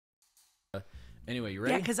Anyway, you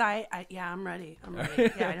ready? Yeah, because I'm ready. I'm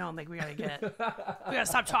ready. Yeah, I know. I'm like, we gotta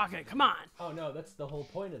stop talking. Come on. Oh no, that's the whole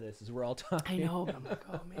point of this is we're all talking. I know, but I'm like,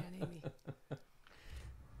 oh man, Amy.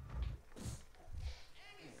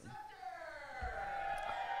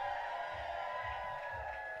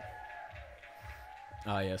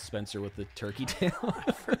 Oh yeah, Spencer with the turkey tail.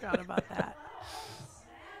 I forgot about that.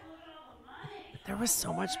 There was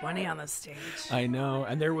so much money on the stage. I know,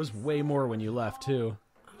 and there was way more when you left too.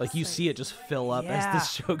 Like you see it just fill up as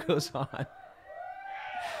this show goes on.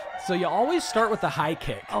 So you always start with the high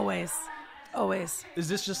kick. Always. Is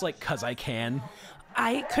this just like 'cause I can?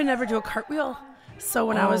 I could never do a cartwheel. So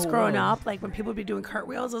when I was growing up, like when people would be doing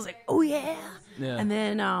cartwheels, I was like, oh yeah. And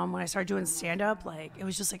then when I started doing stand-up, like it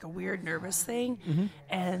was just like a weird nervous thing. Mm-hmm.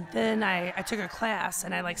 And then I took a class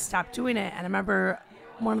and I like stopped doing it. And I remember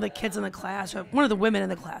one of the kids in the class, or one of the women in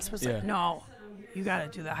the class was like, no, you got to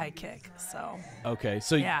do the high kick. So okay,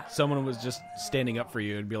 so someone was just standing up for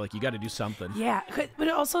you and be like, you got to do something. Yeah, but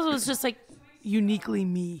it also was just like uniquely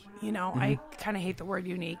me, you know. I kind of hate the word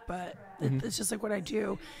unique, but it's just like what I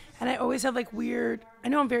do. And I always have like weird, I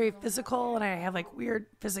know I'm very physical and I have like weird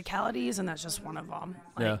physicalities, and that's just one of them.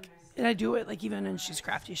 Like, and I do it like even in She's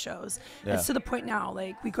Crafty shows. It's to the point now,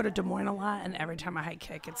 like we go to Des Moines a lot, and every time I high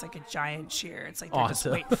kick, it's like a giant cheer. It's like they're just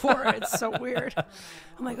waiting for it. It's so weird.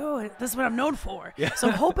 I'm like, oh, this is what I'm known for. Yeah. So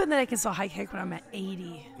I'm hoping that I can still high kick when I'm at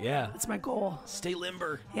 80. Yeah. That's my goal. Stay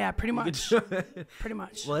limber. Yeah, pretty much. Pretty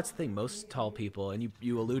much. Well, that's the thing. Most tall people, and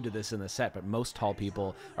you allude to this in the set, but most tall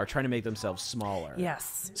people are trying to make themselves smaller.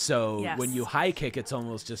 Yes. So when you high kick, it's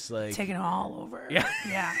almost just like taking it all over. Yeah.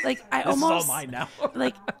 Yeah. Like I this almost is all mine now.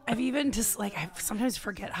 Like I've even just like I sometimes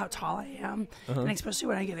forget how tall I am, and especially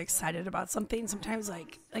when I get excited about something. Sometimes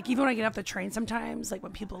like even when I get off the train, sometimes like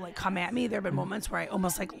when people like come at me, there have been moments where I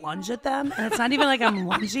almost like lunge at them, and it's not even like I'm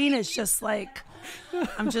lunging. It's just like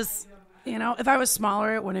I'm just. You know, if I was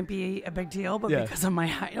smaller, it wouldn't be a big deal. But because of my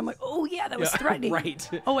height, I'm like, oh, yeah, that was threatening. Right.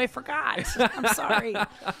 Oh, I forgot. I'm sorry.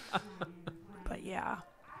 But yeah.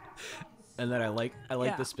 And then I like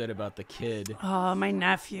this bit about the kid. Oh, my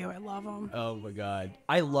nephew. I love him. Oh, my God.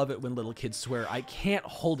 I love it when little kids swear. I can't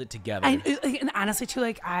hold it together. And honestly, too,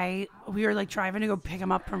 like we were like driving to go pick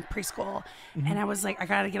him up from preschool. And I was like, I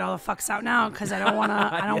got to get all the fucks out now because I don't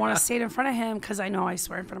want to say it in front of him because I know I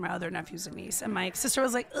swear in front of my other nephews and niece. And my sister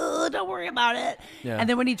was like, oh, don't worry about it. Yeah. And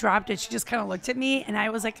then when he dropped it, she just kind of looked at me and I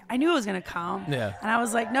was like, I knew it was going to come. Yeah. And I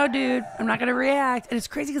was like, no, dude, I'm not going to react. And it's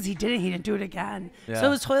crazy because he didn't do it again. Yeah. So it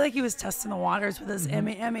was totally like he was testing the waters with his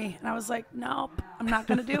Emmy. And I was like, nope, I'm not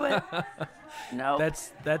going to do it. No,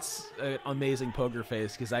 that's an amazing poker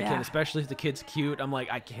face because I can't, especially if the kid's cute. I'm like,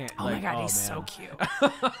 I can't. Oh my God, he's so cute.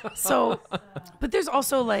 So, but there's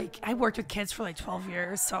also like I worked with kids for like 12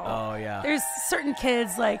 years, so there's certain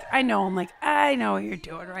kids like I know I'm like I know what you're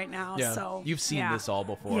doing right now. Yeah. So you've seen this all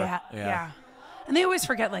before. Yeah. And they always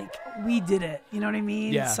forget, like, we did it. You know what I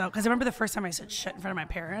mean? Yeah. So, because I remember the first time I said shit in front of my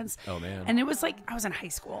parents. Oh, man. And it was like, I was in high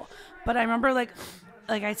school. But I remember, like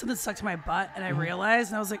I had something stuck to my butt, and I realized,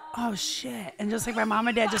 and I was like, oh, shit. And just, like, my mom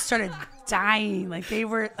and dad just started dying. Like, they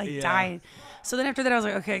were, like, dying. So then after that, I was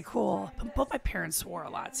like, okay, cool. But both my parents swore a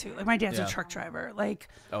lot, too. Like, my dad's a truck driver. Like,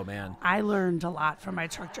 oh, man. I learned a lot from my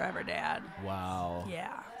truck driver dad. Wow.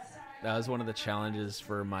 Yeah. That was one of the challenges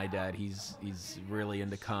for my dad. He's really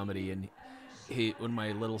into comedy, and when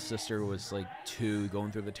my little sister was like 2, going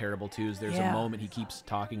through the terrible twos, there's a moment he keeps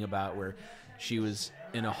talking about where she was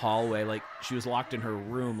in a hallway, like she was locked in her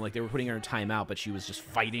room, like they were putting her in timeout, but she was just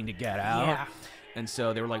fighting to get out. Yeah. And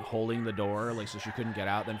so they were like holding the door, like so she couldn't get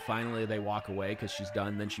out. Then finally they walk away because she's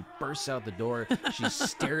done. Then she bursts out the door. She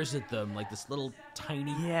stares at them like this little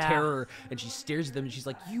tiny terror, and she stares at them and she's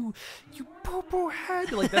like, "You poo-poo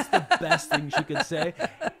head!" Like that's the best thing she could say.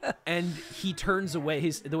 And he turns away.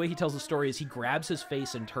 The way he tells the story is he grabs his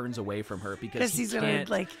face and turns away from her because he's gonna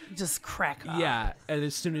like just crack up. Yeah. And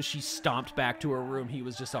as soon as she stomped back to her room, he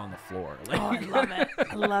was just on the floor. Like, oh, I love it.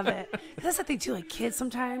 I love it. That's the thing too. Like kids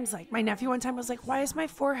sometimes. Like my nephew one time was like, "Why is my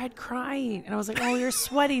forehead crying?" And I was like, "Oh, you're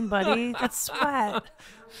sweating, buddy. That's sweat."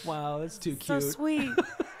 Wow, that's too cute. So sweet.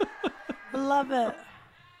 I love it.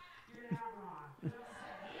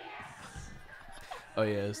 Oh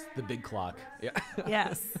yes, the big clock. Yeah.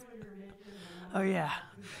 Yes. Oh yeah.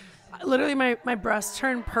 Literally, my breast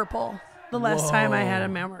turned purple the last time I had a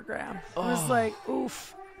mammogram. I was like,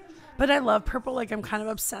 oof. But I love purple. Like I'm kind of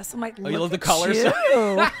obsessed. I'm like, oh, you love the colors.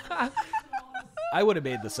 I would have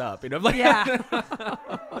made this up. You know, like,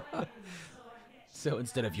 So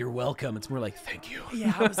instead of "you're welcome," it's more like "thank you."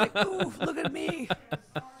 Yeah, I was like, oof, look at me.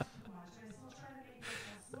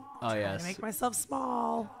 Oh yes. I make myself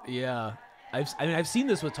small. Yeah. I've seen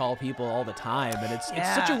this with tall people all the time, and it's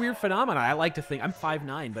such a weird phenomenon. I like to think I'm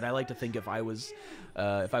 5'9", but I like to think if I was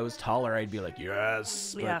taller, I'd be like,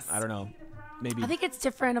 yes. But I don't know. Maybe. I think it's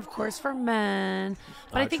different, of course, for men,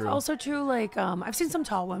 but I think true. also too, like, I've seen some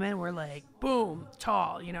tall women where like, boom,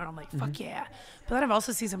 tall, you know, and I'm like, fuck yeah. But then I've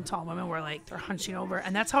also seen some tall women where like they're hunching over,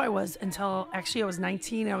 and that's how I was until actually I was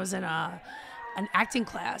 19. I was in an acting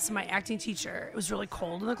class. My acting teacher, it was really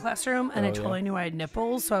cold in the classroom, and I totally knew I had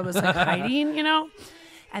nipples, so I was like hiding, you know.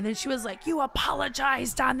 And then she was like, you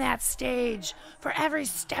apologized on that stage. For every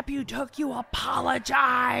step you took, you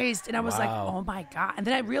apologized. And I was like, oh my God. And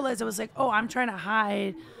then I realized I was like, oh, I'm trying to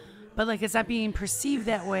hide, but like it's not being perceived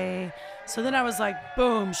that way. So then I was like,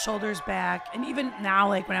 boom, shoulders back. And even now,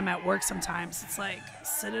 like when I'm at work sometimes, it's like,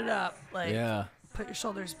 sit it up. Like, put your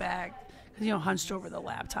shoulders back. Because, you know, hunched over the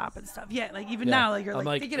laptop and stuff. Yeah, like even now, like you're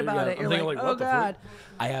like thinking about it. You're like, oh God.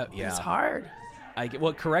 It's hard.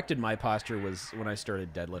 What corrected my posture was when I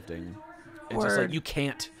started deadlifting. It's just like you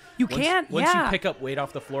can't. Once you pick up weight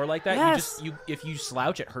off the floor like that, if you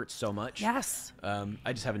slouch, it hurts so much. Yes.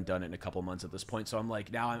 I just haven't done it in a couple months at this point, so I'm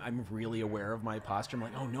like now I'm really aware of my posture. I'm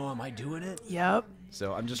like, oh no, am I doing it? Yep.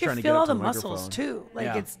 So I'm just you trying to feel get all up to the the muscles too.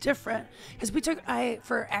 Like it's different because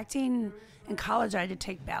for acting. In college, I had to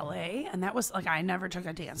take ballet, and that was like I never took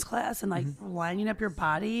a dance class, and like lining up your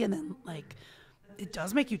body, and then like it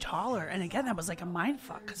does make you taller. And again, that was like a mind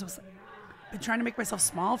fuck because it was like, I've been trying to make myself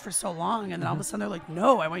small for so long, and then all of a sudden they're like,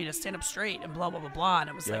 "No, I want you to stand up straight," and blah blah blah blah. And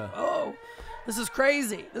it was like, "Oh, this is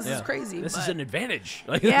crazy. This is crazy. This is an advantage."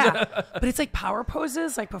 But it's like power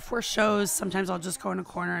poses. Like before shows, sometimes I'll just go in a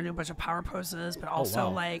corner and do a bunch of power poses. But also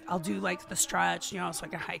like I'll do like the stretch, you know, so I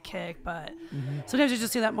can high kick. But sometimes you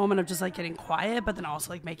just see that moment of just like getting quiet, but then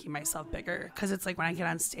also like making myself bigger. Because it's like when I get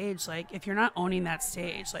on stage, like if you're not owning that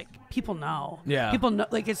stage, like people know. Yeah. People know.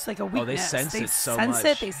 Like it's like a weakness. Oh, they sense it so much. They sense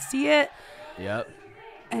it. They see it. Yep.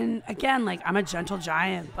 And again, like I'm a gentle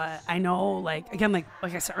giant, but I know, like again, like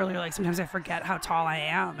I said earlier, like sometimes I forget how tall I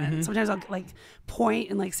am, and sometimes I'll like point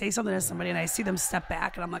and like say something to somebody, and I see them step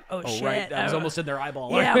back, and I'm like, oh shit, right. That was almost in their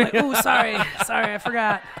eyeball. Yeah, I'm like, oh sorry, I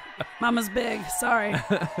forgot. Mama's big. Sorry.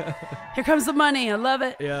 Here comes the money. I love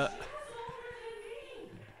it. Yeah.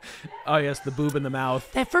 Oh yes, the boob in the mouth.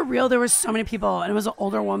 That for real, there was so many people, and it was an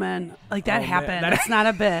older woman. Like that happened. That's not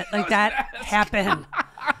a bit. Like that happened.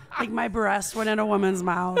 Like my breast went in a woman's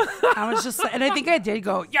mouth. I was just, and I think I did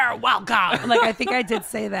go, "You're welcome." Like I think I did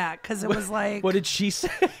say that because it was like, what did she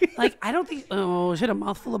say? Like I don't think. Oh, she had a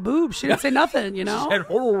mouthful of boobs. She didn't say nothing, you know. And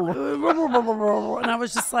I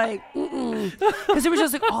was just like, because it was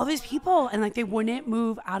just like all these people, and like they wouldn't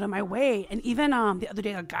move out of my way. And even the other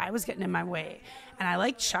day, a guy was getting in my way, and I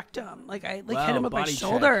like checked him, like I like hit him with my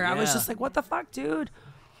shoulder. I was just like, "What the fuck, dude?"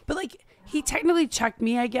 But like he technically checked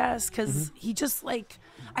me, I guess, because he just like.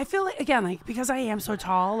 I feel like, again, like, because I am so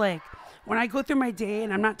tall, like, when I go through my day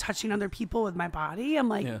and I'm not touching other people with my body, I'm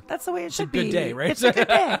like, that's the way it should be. It's a good day, right? It's a good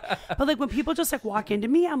day. But, like, when people just, like, walk into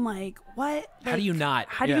me, I'm like, what? Like, how do you not?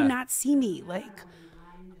 How do you not see me? Like,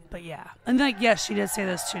 but, yeah. And, like, yes, she did say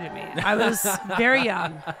this, too, to me. I was very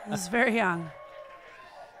young. I was very young.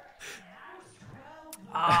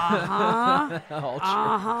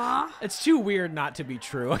 It's too weird not to be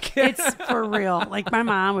true. Okay. It's for real. Like my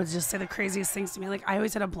mom would just say the craziest things to me. Like I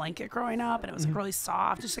always had a blanket growing up, and it was like really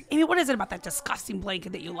soft. She's like, Amy, what is it about that disgusting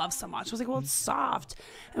blanket that you love so much? I was like, well, it's soft.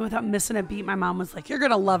 And without missing a beat, my mom was like, you're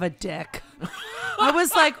gonna love a dick. I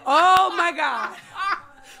was like, oh my God.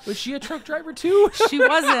 Was she a truck driver too? She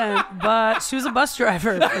wasn't, but she was a bus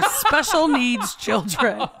driver for special needs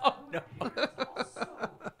children. Oh no.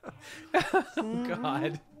 Oh,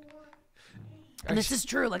 God. And this is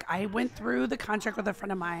true. Like I went through the contract with a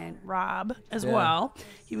friend of mine, Rob, as well.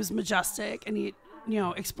 He was majestic, and he, you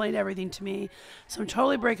know, explained everything to me. So I'm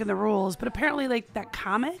totally breaking the rules. But apparently, like that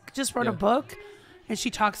comic just wrote a book, and she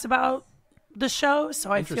talks about the show.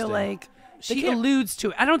 So I feel like she alludes to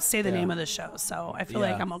it. I don't say the name of the show, so I feel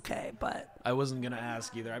like I'm okay. But I wasn't gonna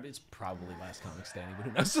ask either. I mean, it's probably Last Comic Standing, but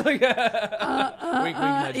who knows? Like, yeah.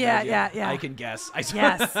 I can guess.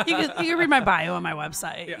 Yes, you can read my bio on my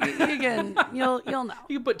website. Yeah. You'll know.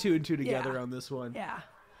 You can put two and two together on this one. Yeah,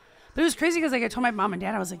 but it was crazy because like I told my mom and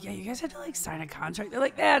dad, I was like, yeah, you guys had to like sign a contract. They're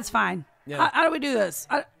like, yeah, it's fine. Yeah. How do we do this?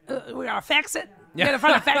 We gotta fax it. We gotta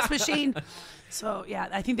find a fax machine. So, yeah,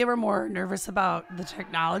 I think they were more nervous about the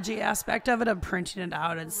technology aspect of it, of printing it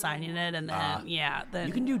out and signing it. And then, then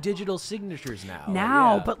you can do digital signatures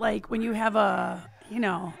now. But like when you have a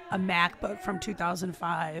MacBook from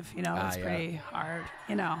 2005, it's pretty hard.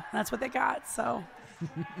 That's what they got. So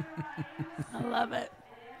I love it.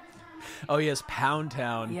 Oh yes,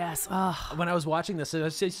 Poundtown. Yes. When I was watching this,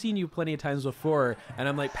 I've seen you plenty of times before, and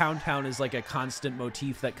I'm like, Poundtown is like a constant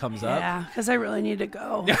motif that comes up. Yeah, because I really need to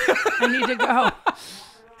go. I need to go.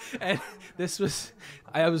 And this was,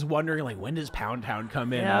 I was wondering, like, when does Poundtown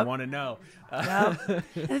come in? Yep. I want to know. Yep.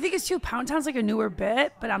 And the thing is too, Poundtown's like a newer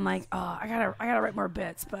bit, but I'm like, oh, I gotta write more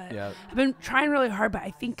bits. But Yep. I've been trying really hard, but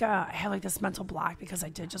I think I have like this mental block because I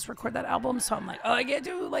did just record that album, so I'm like, oh, I can't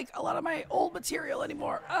do like a lot of my old material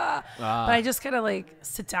anymore. But I just gotta like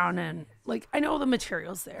sit down and like, I know the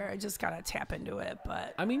material's there. I just gotta tap into it.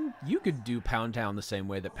 But I mean, you could do Poundtown the same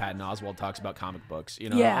way that Patton Oswalt talks about comic books. You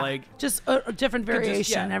know, yeah, like just a different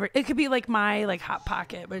variation. yeah. It could be like my like Hot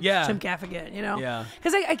Pocket with Yeah. Jim Gaffigan, you know? Yeah.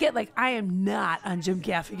 Because I get like, I am not on Jim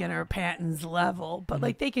Gaffigan or Patton's level, but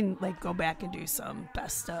like they can like go back and do some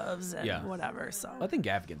best ofs and whatever. So I think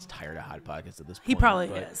Gaffigan's tired of Hot Pockets at this point. he probably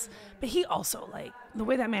is, but he also like the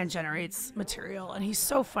way that man generates material, and he's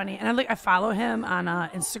so funny. And I follow him on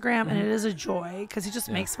Instagram, and it is a joy because he just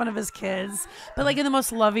makes fun of his kids, but like in the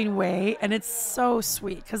most loving way, and it's so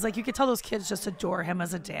sweet because like you could tell those kids just adore him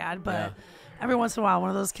as a dad, but. Every once in a while,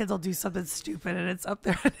 one of those kids will do something stupid, and it's up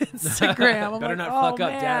there on Instagram. I'm Better like, not oh, fuck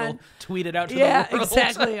up, man. Dad will tweet it out to the Yeah, world.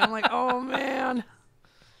 exactly. I'm like, oh man.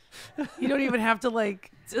 You don't even have to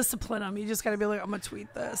like discipline them. You just got to be like, I'm gonna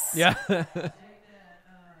tweet this. Yeah.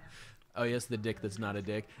 Oh yes, the dick that's not a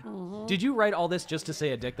dick. Mm-hmm. Did you write all this just to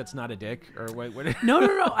say a dick that's not a dick, or what? No.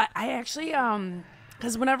 I actually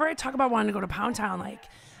because whenever I talk about wanting to go to Poundtown, like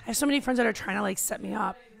I have so many friends that are trying to like set me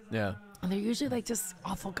up. Yeah. And they're usually like just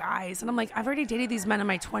awful guys. And I'm like, I've already dated these men in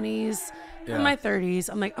my 20s, in my 30s.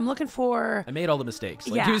 I'm like, I'm looking for. I made all the mistakes.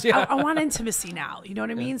 Like, I want intimacy now. You know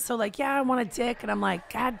what I mean? So like, I want a dick. And I'm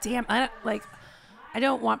like, God damn. I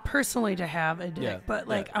don't want personally to have a dick, but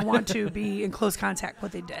like I want to be in close contact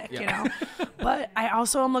with a dick, you know? But I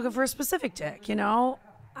also am looking for a specific dick, you know?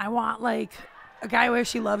 I want like a guy where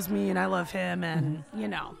she loves me and I love him and, you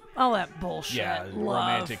know, all that bullshit. Yeah, love.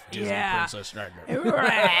 romantic Disney princess.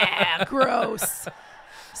 Gross.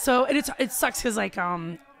 So it sucks because like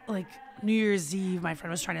New Year's Eve, my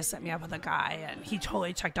friend was trying to set me up with a guy, and he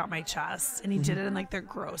totally checked out my chest, and he did it in like the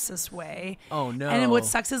grossest way. Oh no! And then what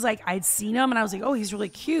sucks is like I'd seen him, and I was like, oh, he's really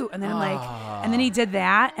cute, and then and then he did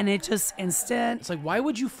that, and it just instant. It's like, why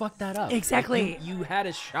would you fuck that up? Exactly. Like, you had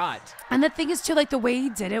a shot. And the thing is too, like the way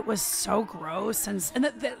he did it was so gross, and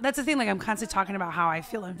that's the thing. Like I'm constantly talking about how I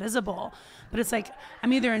feel invisible, but it's like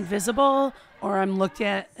I'm either invisible or I'm looked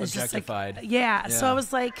at as objectified. Just like, yeah. So I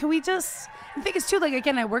was like, can we just? The thing is too, like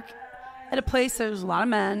again, I work at a place there's a lot of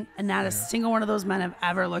men, and not a single one of those men have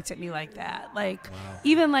ever looked at me like that. Like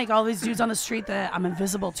even like all these dudes on the street that I'm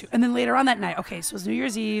invisible to. And then later on that night, okay, so it was New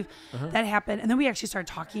Year's Eve, that happened, and then we actually started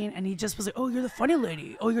talking, and he just was like, oh, you're the funny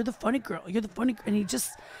lady, oh, you're the funny girl, you're the funny, and he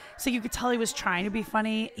just, so you could tell he was trying to be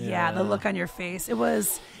funny. Yeah, the look on your face,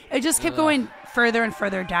 it just kept going further and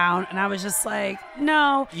further down, and I was just like,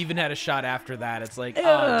 no. Even had a shot after that. It's like,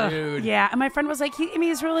 oh, dude. Yeah, and my friend was like,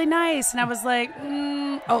 he's really nice, and I was like,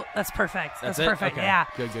 oh, that's perfect. That's perfect. Okay. Yeah.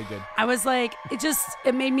 Good. I was like,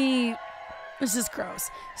 it made me, it was just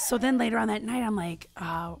gross. So then later on that night, I'm like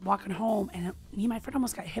walking home, and me and my friend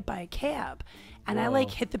almost got hit by a cab. And I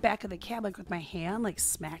like hit the back of the cab like with my hand, like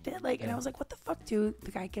smacked it. Like, and I was like, what the fuck, dude?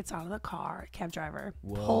 The guy gets out of the car, cab driver,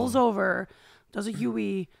 pulls over, does a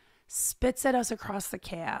U-E, spits at us across the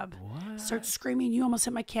cab, starts screaming, you almost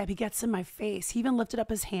hit my cab. He gets in my face. He even lifted up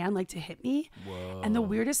his hand like to hit me. Whoa. And the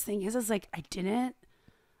weirdest thing is like, I didn't,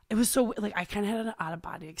 it was so like, I kind of had an out of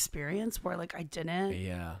body experience where like I didn't,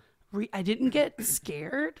 I didn't get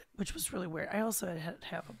scared, which was really weird. I also had to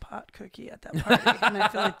have a pot cookie at that party. And I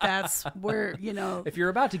feel like that's where, you know, if you're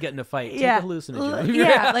about to get in a fight, take a hallucinogen.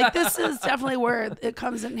 Yeah, like this is definitely where it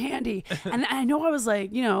comes in handy. And I know I was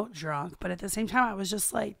like, you know, drunk, but at the same time, I was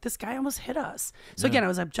just like, this guy almost hit us. So again, I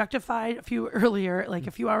was objectified a few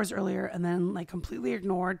hours earlier, and then like completely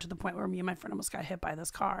ignored to the point where me and my friend almost got hit by this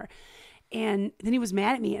car. And then he was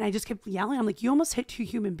mad at me, and I just kept yelling. I'm like, you almost hit two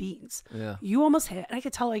human beings. Yeah. You almost hit. And I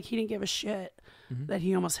could tell like he didn't give a shit that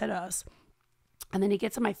he almost hit us. And then he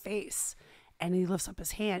gets in my face, and he lifts up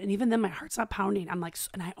his hand. And even then my heart's not pounding. I'm like,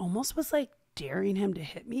 and I almost was like daring him to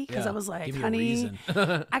hit me because I was like, honey,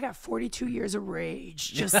 I got 42 years of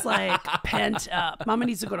rage just like pent up. Mama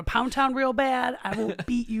needs to go to Poundtown real bad. I will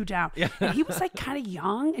beat you down. And he was like kind of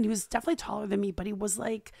young, and he was definitely taller than me, but he was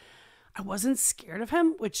like, I wasn't scared of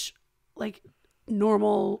him, which like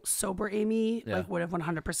normal sober Amy like would have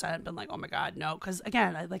 100% been like, oh my God, no. Because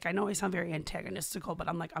again, I know I sound very antagonistical, but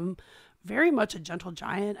I'm like, I'm very much a gentle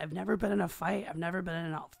giant. I've never been in a fight. I've never been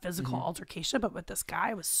in a physical altercation, but with this guy,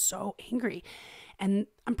 I was so angry. And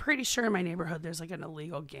I'm pretty sure in my neighborhood there's like an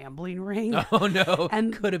illegal gambling ring. Oh no.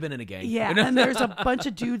 And could have been in a gang. Yeah. And there's a bunch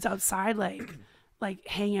of dudes outside like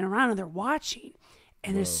hanging around, and they're watching.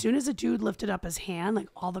 And as soon as a dude lifted up his hand, like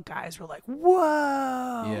all the guys were like,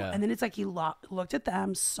 whoa. Yeah. And then it's like he looked at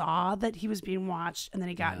them, saw that he was being watched, and then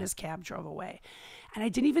he got in his cab, drove away. And I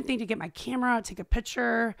didn't even think to get my camera out, take a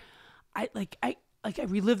picture. I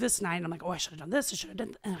relived this night, and I'm like, oh, I should have done this. I should have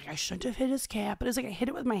done, and like, I shouldn't have hit his cap. But it's like I hit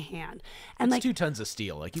it with my hand, and It's like 2 tons of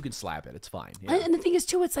steel. Like you can slap it. It's fine. Yeah. and the thing is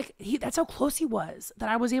too, it's like that's how close he was that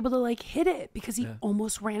I was able to like hit it, because he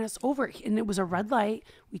almost ran us over, and it was a red light.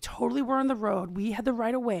 We totally were on the road. We had the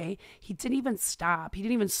right of way. He didn't even stop. He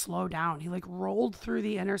didn't even slow down. He like rolled through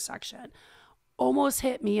the intersection. Almost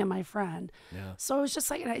hit me and my friend. Yeah. So I was just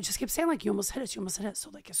like, and I just kept saying like, you almost hit us, you almost hit us. So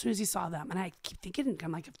like as soon as he saw them, and I keep thinking,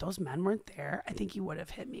 I'm like, if those men weren't there, I think he would have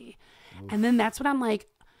hit me. Oof. And then that's when I'm like,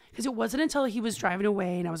 because it wasn't until he was driving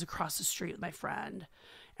away and I was across the street with my friend,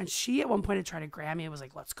 and she at one point had tried to grab me and was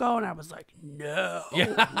like, let's go. And I was like, no,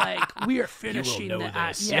 like we are finishing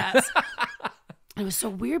that. Yes. It was so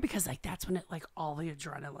weird because like that's when it like all the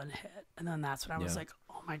adrenaline hit, and then that's when I was like,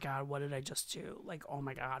 oh my god, what did I just do? Like, oh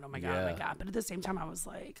my god, oh my god, oh my god. But at the same time, I was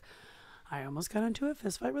like, I almost got into a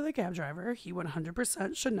fist fight with a cab driver. He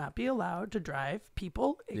 100% should not be allowed to drive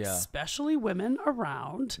people, especially women,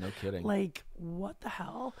 around. No kidding. Like, what the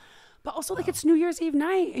hell? But also, like, it's New Year's Eve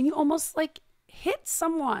night, and you almost like hit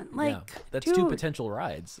someone. Like, that's dude, 2 potential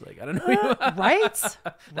rides. Like, I don't know. Right?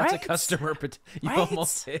 That's a customer you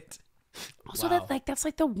almost hit. Also, that's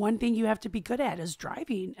like the one thing you have to be good at is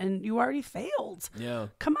driving, and you already failed. Yeah.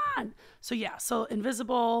 Come on. So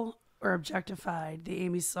invisible or objectified, the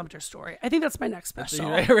Amy Sumpter story. I think that's my next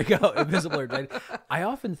special. Here we go. Invisible or objectified. I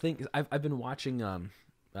often think I've been watching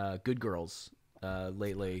Good Girls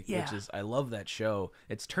lately, which is, I love that show.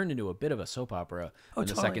 It's turned into a bit of a soap opera in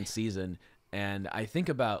the second season, and I think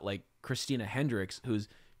about like Christina Hendricks, who's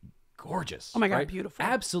gorgeous. Oh my god, beautiful.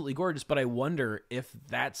 Absolutely gorgeous. But I wonder if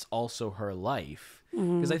that's also her life.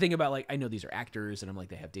 Because I think about like, I know these are actors, and I'm like,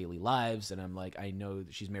 they have daily lives, and I'm like, I know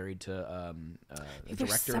that she's married to a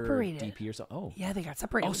director, DP or something. Oh yeah, they got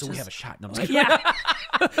separated. Oh, so we have a shot. No, I'm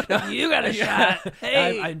yeah, you got a shot.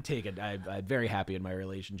 Hey, I'm taken. I'm very happy in my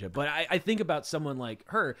relationship. But I think about someone like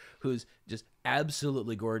her who's just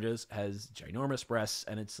absolutely gorgeous, has ginormous breasts,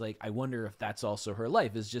 and it's like, I wonder if that's also her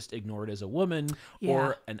life, is just ignored as a woman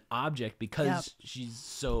or an object because she's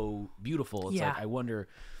so beautiful. It's like, I wonder.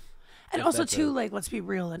 And also too, like, let's be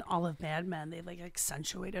real, in all of Mad Men, they like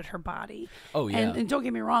accentuated her body. Oh yeah. And don't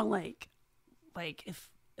get me wrong, like if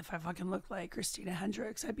I fucking looked like Christina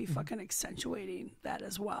Hendricks, I'd be fucking accentuating that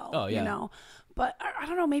as well. Oh yeah. You know? But I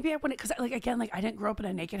don't know, maybe I wouldn't, because like again, like I didn't grow up in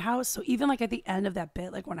a naked house, so even like at the end of that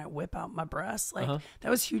bit, like when I whip out my breasts, like that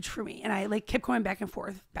was huge for me, and I like kept going back and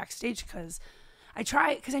forth backstage because I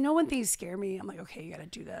try, because I know when things scare me, I'm like, okay, you got to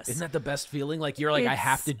do this. Isn't that the best feeling? Like, you're like, I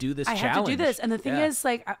have to do this challenge. I have to do this. And the thing is,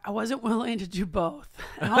 like, I wasn't willing to do both.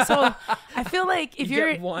 And also, I feel like if you're,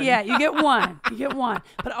 you get one. You get one.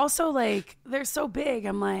 But also, like, they're so big,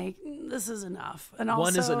 I'm like, this is enough. And also,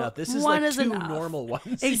 one is enough. This is like two normal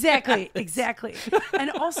ones. Exactly. Exactly.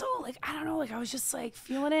 And also, like, I don't know, like, I was just, like,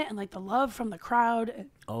 feeling it, and, like, the love from the crowd.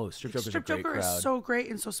 Oh, Strip Joker's Strip Joker is so great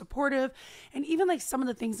and so supportive. And even, like, some of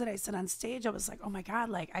the things that I said on stage, I was like, oh my god,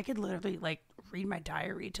 like I could literally like read my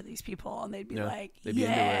diary to these people, and they'd be like,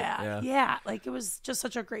 yeah, like it was just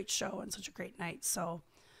such a great show and such a great night. So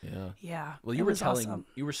yeah. Well, you were telling, awesome.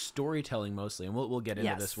 You were storytelling mostly, and we'll get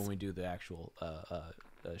into this when we do the actual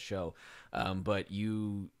show. But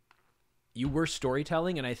you were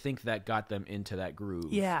storytelling, and I think that got them into that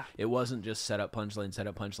groove. Yeah. It wasn't just set up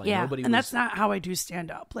punchline. Yeah. That's not how I do stand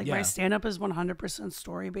up. Like my stand up is 100%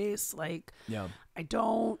 story based. Like I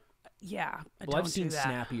don't. Yeah, I've seen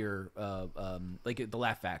snappier, like the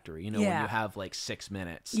Laugh Factory, you know, when you have like 6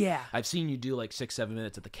 minutes. Yeah. I've seen you do like 6-7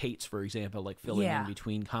 minutes at the Cates, for example, like filling in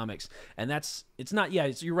between comics. And it's not,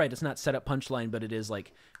 you're right, it's not set up punchline, but it is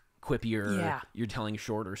like quippier. Yeah. You're telling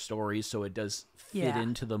shorter stories, so it does fit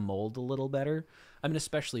into the mold a little better. I mean,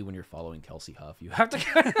 especially when you're following Kelsey Huff, you have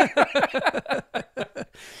to. Well,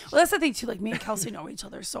 that's the thing too. Like me and Kelsey know each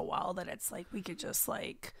other so well that it's like we could just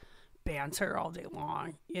like banter all day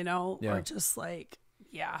long, you know, or just like,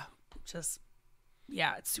 it's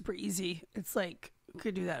super ezy. It's like we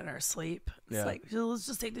could do that in our sleep. It's like, let's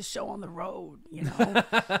just take this show on the road, you know.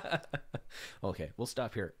 Okay, we'll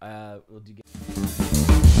stop here. We'll do.